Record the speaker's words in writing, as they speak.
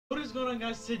What is going on,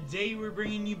 guys? Today we're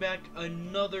bringing you back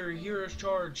another Heroes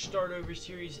Charge Start Over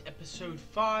Series episode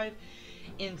 5,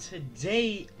 and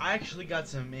today I actually got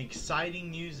some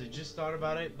exciting news. I just thought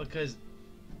about it because,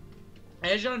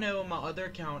 as y'all know, on my other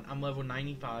account I'm level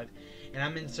 95 and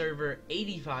I'm in server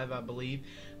 85, I believe,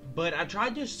 but I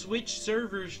tried to switch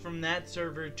servers from that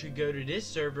server to go to this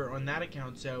server on that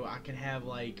account so I could have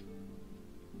like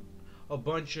a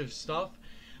bunch of stuff,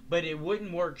 but it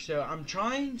wouldn't work. So I'm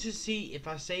trying to see if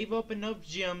I save up enough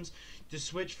gems to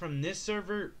switch from this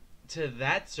server to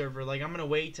that server. Like, I'm gonna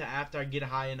wait till after I get a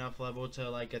high enough level to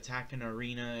like attack an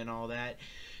arena and all that,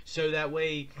 so that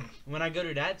way when I go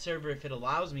to that server, if it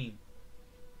allows me,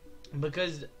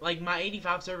 because like my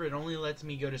 85 server, it only lets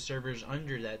me go to servers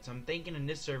under that. So I'm thinking in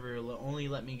this server it'll only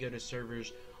let me go to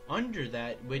servers under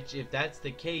that, which if that's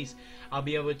the case, I'll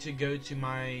be able to go to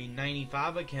my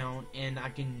 95 account and I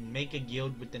can make a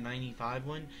guild with the 95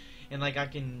 one, and like I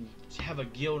can have a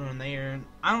guild on there. And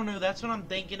I don't know, that's what I'm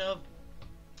thinking of.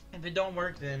 If it don't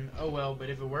work, then oh well, but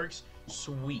if it works,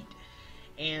 sweet.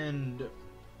 And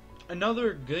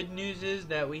another good news is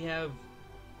that we have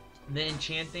the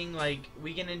enchanting. Like,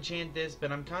 we can enchant this,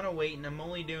 but I'm kind of waiting. I'm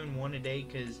only doing one a day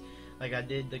because like I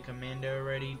did the commando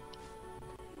already.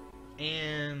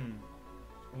 And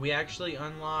we actually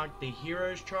unlocked the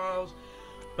heroes trials,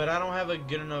 but I don't have a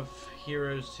good enough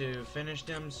heroes to finish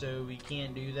them, so we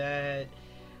can't do that.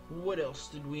 What else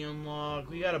did we unlock?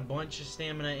 We got a bunch of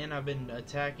stamina, and I've been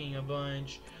attacking a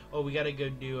bunch. Oh, we gotta go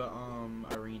do a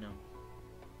arena.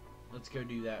 Let's go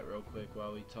do that real quick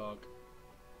while we talk.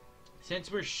 Since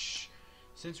we're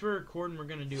recording, we're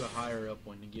gonna do a higher up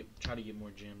one to try to get more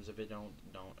gems. If it don't,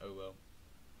 oh well.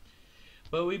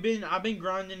 But I've been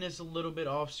grinding this a little bit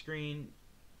off screen.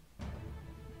 Oh,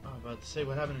 I was about to say,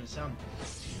 what happened to the sound?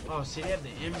 Oh, see, they have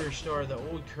the Ember Star, the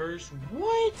old curse.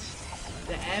 What?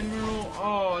 The Admiral?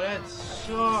 Oh, that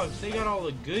sucks. They got all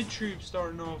the good troops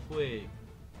starting off with.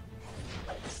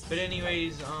 But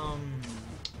anyways,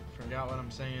 forgot what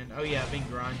I'm saying. Oh yeah, I've been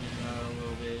grinding a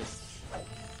little bit.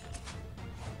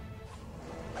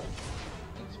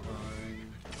 That's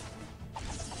fine.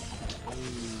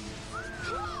 Ooh.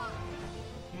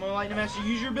 Come on, Lightning Master,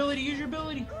 use your ability, use your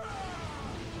ability.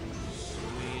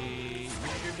 Sweet.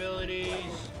 Use your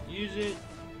abilities. Use it.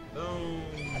 Boom.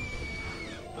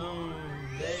 Boom.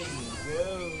 There you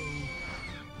go.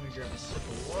 Let me grab a sip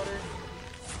of water.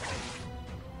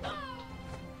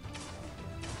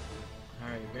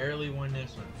 Alright, barely won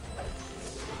this one.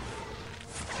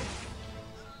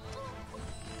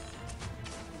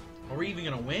 Are we even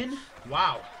gonna win?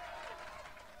 Wow.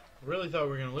 I really thought we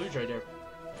were gonna lose right there.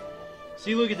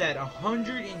 See, look at that,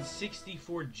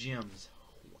 164 gems.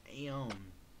 Wham.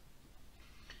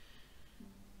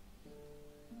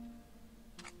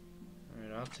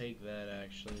 Alright, I'll take that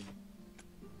actually.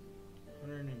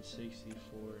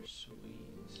 164, sweet.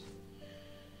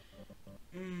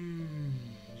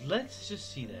 Let's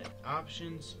just see that.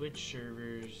 Options, switch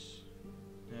servers.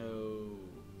 No.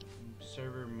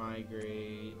 Server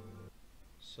migrate.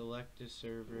 Select a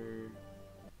server.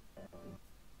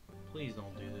 Please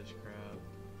don't do this crap.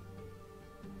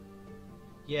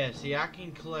 Yeah, see, I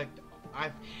can collect.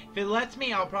 If it lets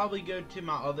me, I'll probably go to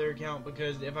my other account,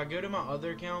 because if I go to my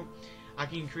other account, I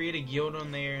can create a guild on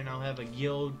there, and I'll have a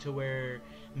guild to where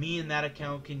me and that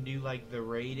account can do like the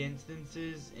raid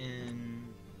instances and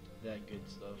that good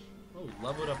stuff. Oh,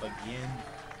 leveled up again.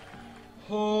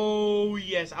 Oh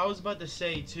yes, I was about to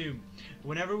say too,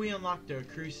 whenever we unlock the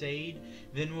Crusade,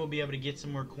 then we'll be able to get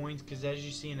some more coins, because as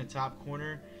you see in the top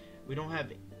corner, we don't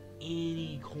have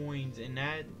any coins in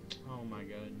that. Oh my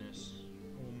goodness.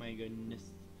 Oh my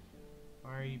goodness.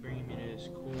 Why are you bringing me this?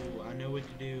 Cool, I know what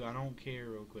to do. I don't care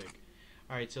real quick.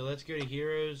 Alright, so let's go to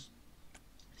heroes.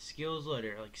 Skills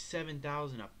letter, like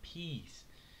 7,000 a piece.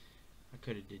 I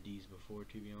could have did these before,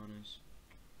 to be honest.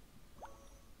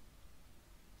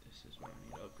 This is what I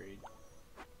need to upgrade.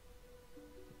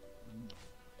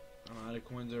 I'm out of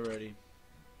coins already.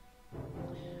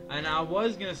 And I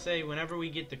was gonna say, whenever we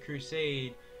get the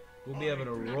Crusade, we'll be able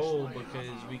to roll, because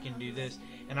we can do this.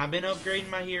 And I've been upgrading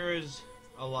my heroes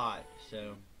a lot,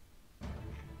 so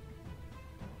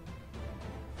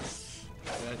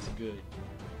that's good.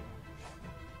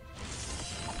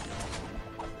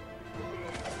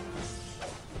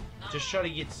 Just try to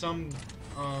get some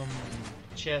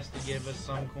chest to give us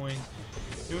some coins.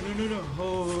 No.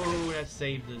 Oh, that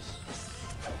saved us.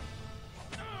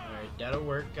 Alright, that'll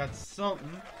work. Got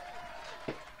something.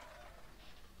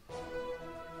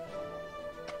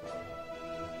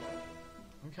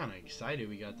 I'm kind of excited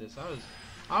we got this.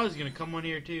 I was gonna come on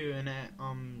here too and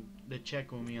to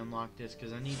check when we unlock this,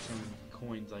 because I need some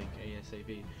coins like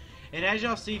ASAP. And as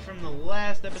y'all see from the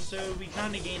last episode, we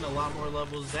kind of gained a lot more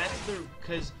levels. That's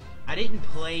because I didn't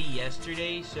play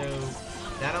yesterday, so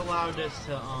that allowed us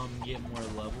to get more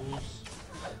levels.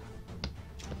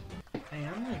 Hey,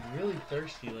 I'm like really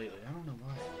thirsty lately. I don't know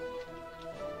why.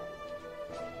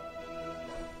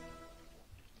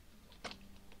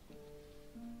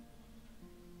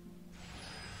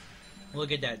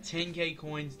 Look at that, 10k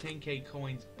coins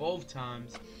both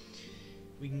times.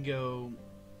 We can go,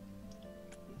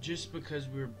 just because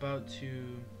we're about to,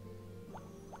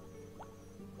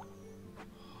 oh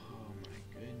my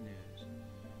goodness.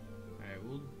 Alright,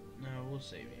 we'll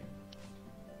save you.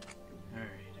 Alright.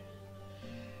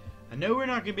 I know we're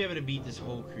not going to be able to beat this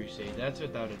whole Crusade, that's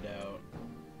without a doubt.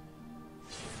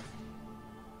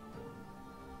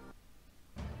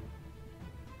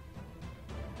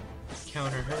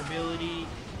 Counter her ability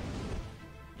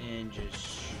and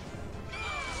just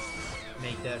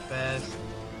make that fast.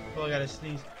 Oh, I gotta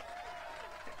sneeze.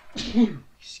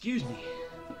 Excuse me.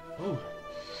 Oh.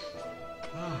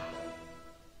 Ah.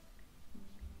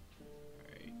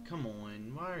 Alright, come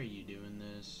on. Why are you doing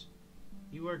this?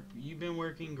 You've been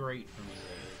working great for me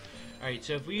lately. Alright,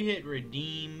 so if we hit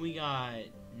redeem, we got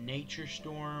Nature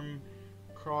Storm,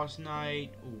 Cross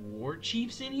Knight, War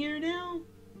Chiefs in here now?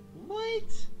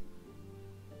 What?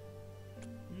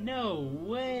 No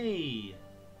way!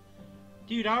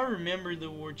 Dude, I remember the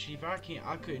War Chief. I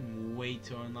couldn't wait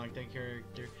to unlock that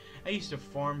character. I used to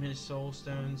farm his soul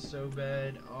stones so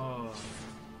bad. Oh,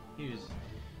 he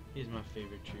was my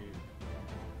favorite troop.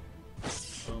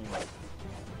 Boom.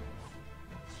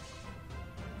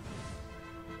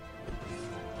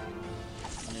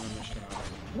 And then I'm just gonna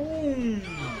boom!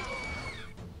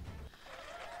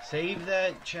 Save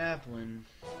that chaplain.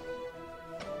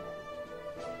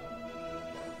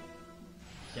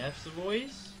 Death's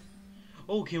voice?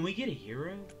 Oh, can we get a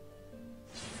hero?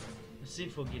 Let's see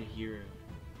if we'll get a hero.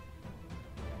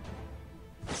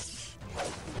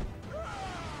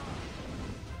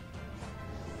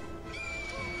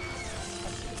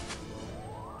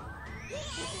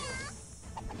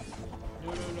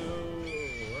 No.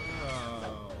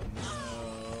 Oh,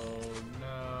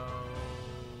 no.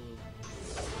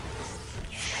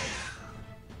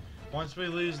 Once we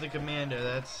lose the commando,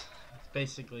 that's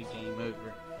basically game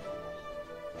over.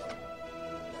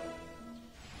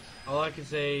 All I can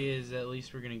say is at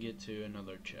least we're gonna get to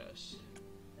another chest.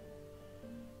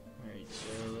 Alright,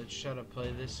 so let's try to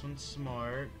play this one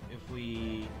smart. If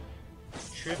we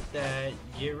trip that,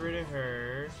 get rid of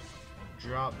her,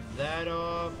 drop that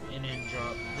off, and then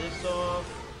drop this off,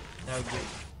 that'll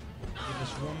give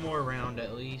us one more round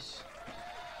at least.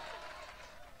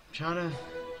 Trying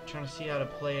to see how to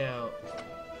play out.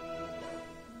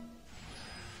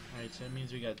 Alright, so that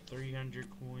means we got 300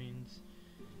 coins.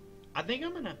 I think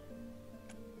I'm gonna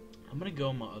go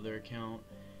on my other account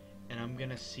and I'm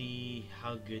gonna see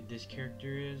how good this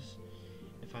character is,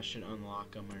 if I should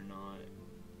unlock him or not,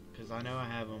 because I know I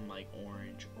have him like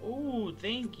orange. Oh,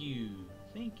 thank you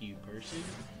person.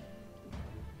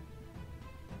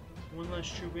 One less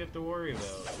troop we have to worry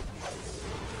about.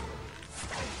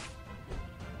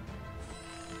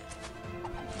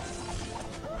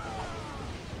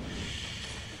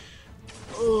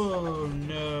 Oh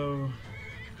no.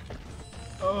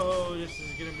 Oh, this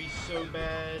is gonna be so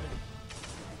bad.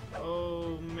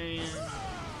 Oh man.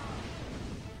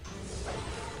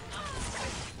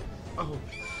 Oh.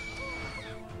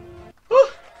 Woo!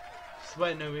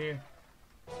 Sweating over here.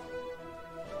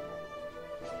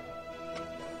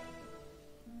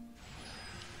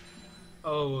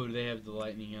 Oh, they have the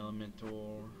lightning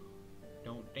elemental.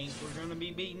 Don't think we're gonna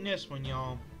be beating this one,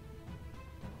 y'all.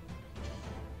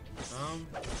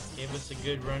 Gave us a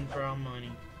good run for our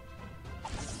money.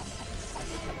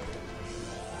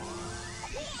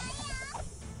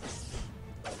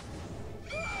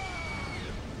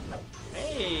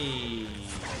 Hey!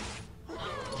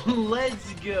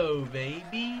 Let's go,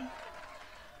 baby!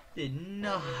 Did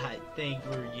not think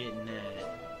we were getting that.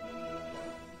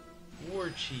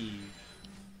 War Chief.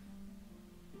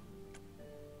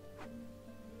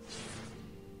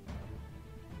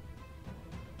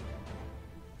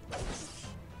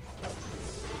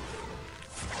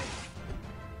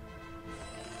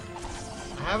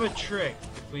 I have a trick.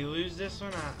 If we lose this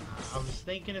one, I was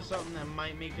thinking of something that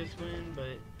might make us win,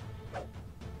 but...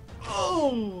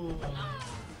 Oh!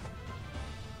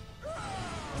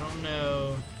 I don't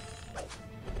know.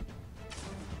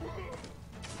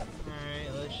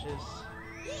 Alright, let's just...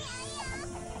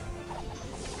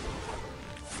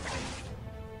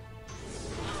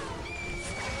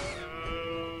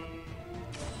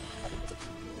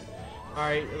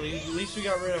 Alright, at least we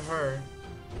got rid of her.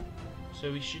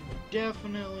 So we should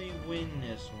definitely win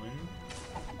this one.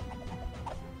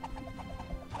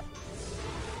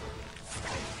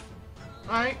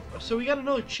 Alright, so we got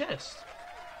another chest.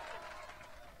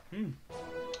 Interesting.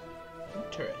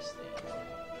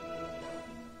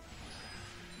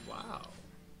 Wow.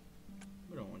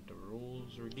 We don't want the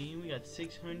rules redeemed. We got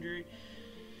 600.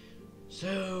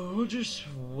 So we'll just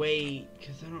wait,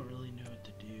 because I don't really know what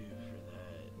to do for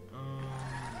that.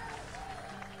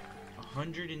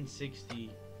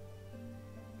 160.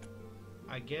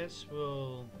 I guess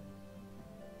we'll...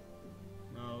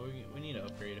 No, we need to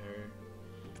upgrade her.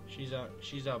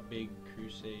 She's our big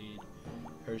Crusade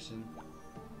person.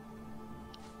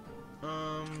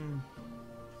 And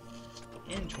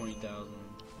 20,000.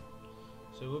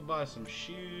 So we'll buy some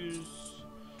shoes,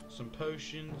 some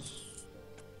potions.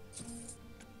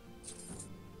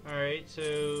 Alright,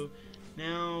 so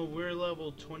now we're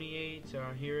level 28, so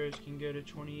our heroes can go to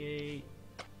 28.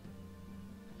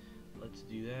 Let's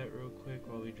do that real quick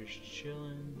while we're just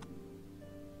chilling.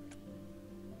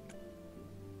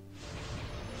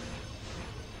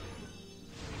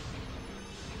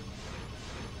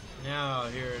 Now our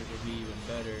heroes will be even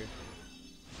better.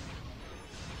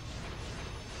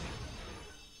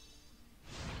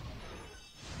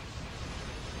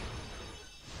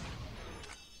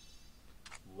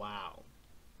 Wow.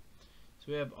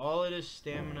 So we have all of this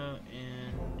stamina,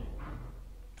 and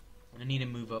I need to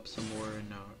move up some more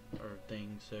in our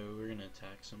thing, so we're gonna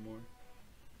attack some more.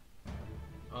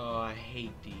 Oh, I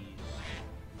hate these.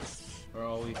 Where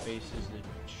all we face is the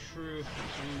truth.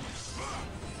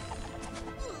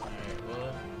 Alright,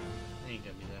 well, it ain't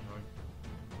gonna be that hard.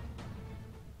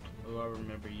 Oh, I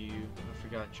remember you. I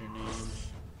forgot your name.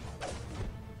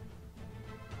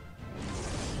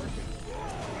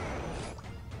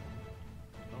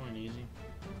 That went easy.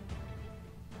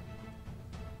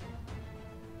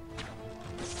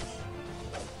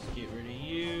 Let's get rid of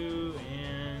you,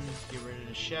 and let's get rid of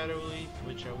the Shadow Leaf,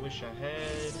 which I wish I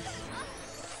had.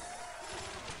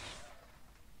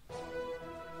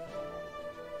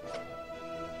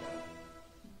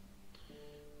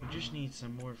 Just need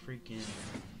some more freaking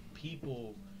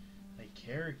people, like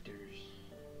characters.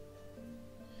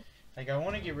 Like, I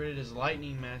want to get rid of this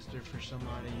Lightning Master for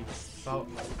somebody.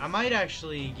 I might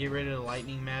actually get rid of the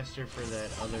Lightning Master for that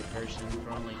other person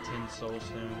for only 10 soul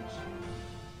stones.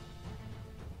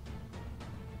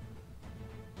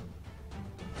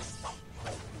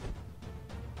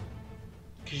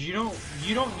 Cause you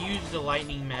don't use the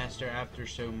Lightning Master after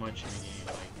so much in the game.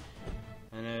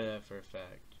 Like, I know that for a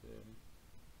fact.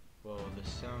 Whoa, the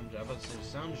sound, I was about to say, the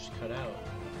sound just cut out.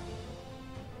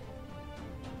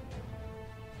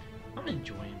 I'm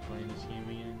enjoying playing this game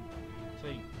again. It's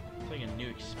like a new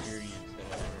experience that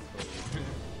I've never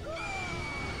played.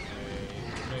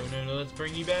 Alright, no, let's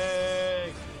bring you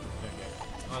back! Okay.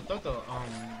 Oh, I thought the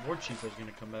War Chief was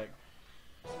gonna come back.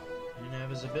 He didn't have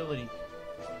his ability.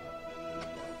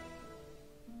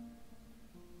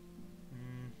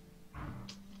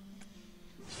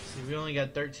 We only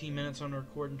got 13 minutes on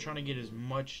record. I'm trying to get as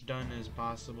much done as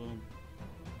possible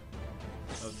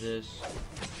of this.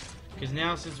 Because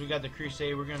now, since we got the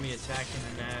Crusade, we're going to be attacking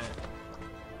that.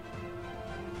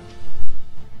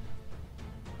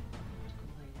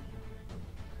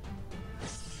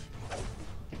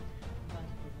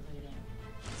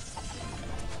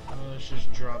 Let's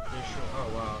just drop this. Oh,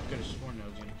 wow. I could have sworn I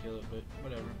was going to kill it, but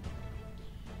whatever.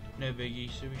 No biggie,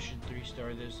 so we should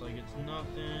 3-star this like it's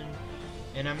nothing.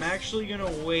 And I'm actually gonna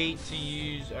wait to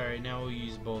use. Alright, now we'll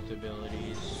use both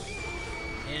abilities.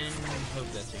 And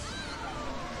hope that takes them.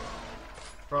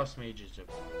 Frost Mage is a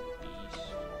beast.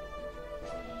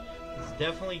 Let's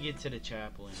definitely get to the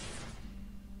Chaplain.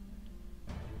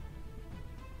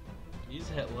 These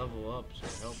hit level ups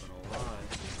are helping a lot.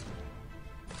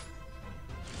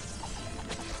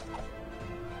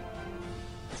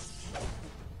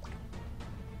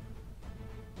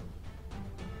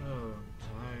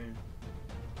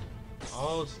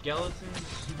 All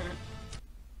skeletons?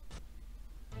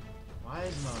 Why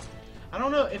is my... I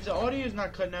don't know, if the audio is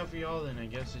not cutting out for y'all, then I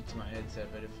guess it's my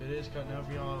headset, but if it is cutting out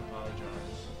for y'all, I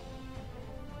apologize.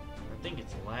 I think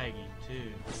it's lagging,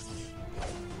 too.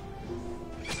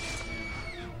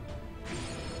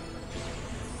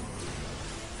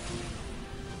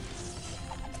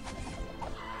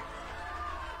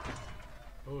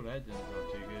 Oh, that didn't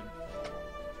feel too good.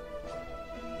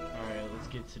 Alright, let's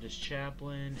get to this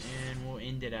Chaplain, and we'll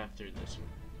end it after this one.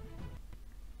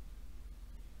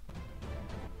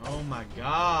 Oh my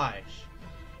gosh!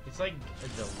 It's like a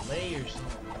delay or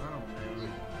something, I don't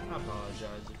know. I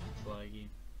apologize if it's laggy.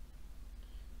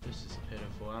 This is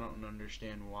pitiful, I don't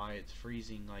understand why it's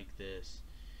freezing like this.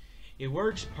 It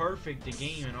works perfect, the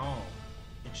game and all.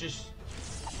 It's just,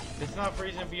 if it's not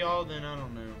freezing for y'all, then I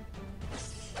don't know.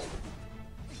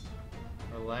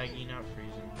 Or laggy, not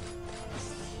freezing.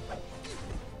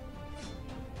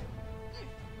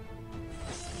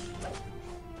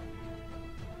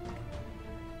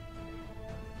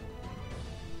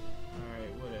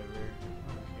 Alright, whatever.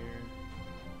 I don't care.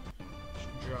 Just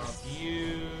drop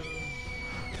you.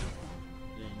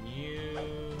 Then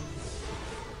you.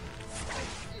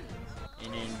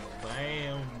 And then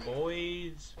bam,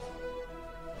 boys.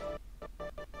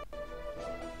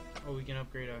 Oh, we can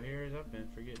upgrade out here. I've been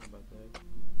forgetting about that.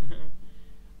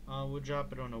 We'll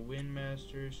drop it on a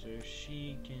Windmaster so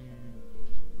she can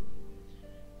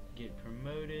get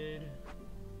promoted.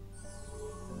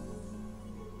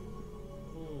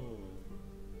 Ooh.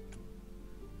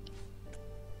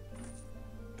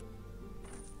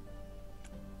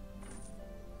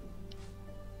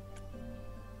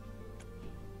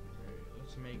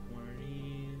 Let's make one of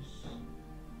these.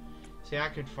 See, I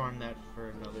could farm that for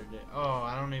another day. Oh,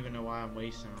 I don't even know why I'm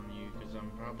wasting on you, because I'm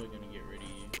probably going to get rid of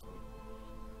you.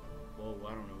 Whoa,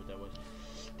 I don't know what that was.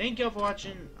 Thank y'all for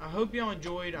watching. I hope y'all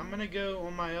enjoyed. I'm going to go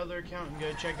on my other account and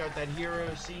go check out that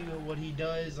hero, see what he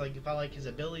does, like if I like his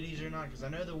abilities or not, because I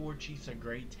know the War Chief's a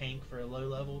great tank for a low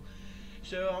level.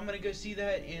 So I'm going to go see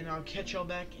that, and I'll catch y'all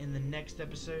back in the next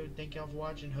episode. Thank y'all for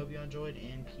watching. Hope y'all enjoyed,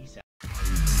 and peace out.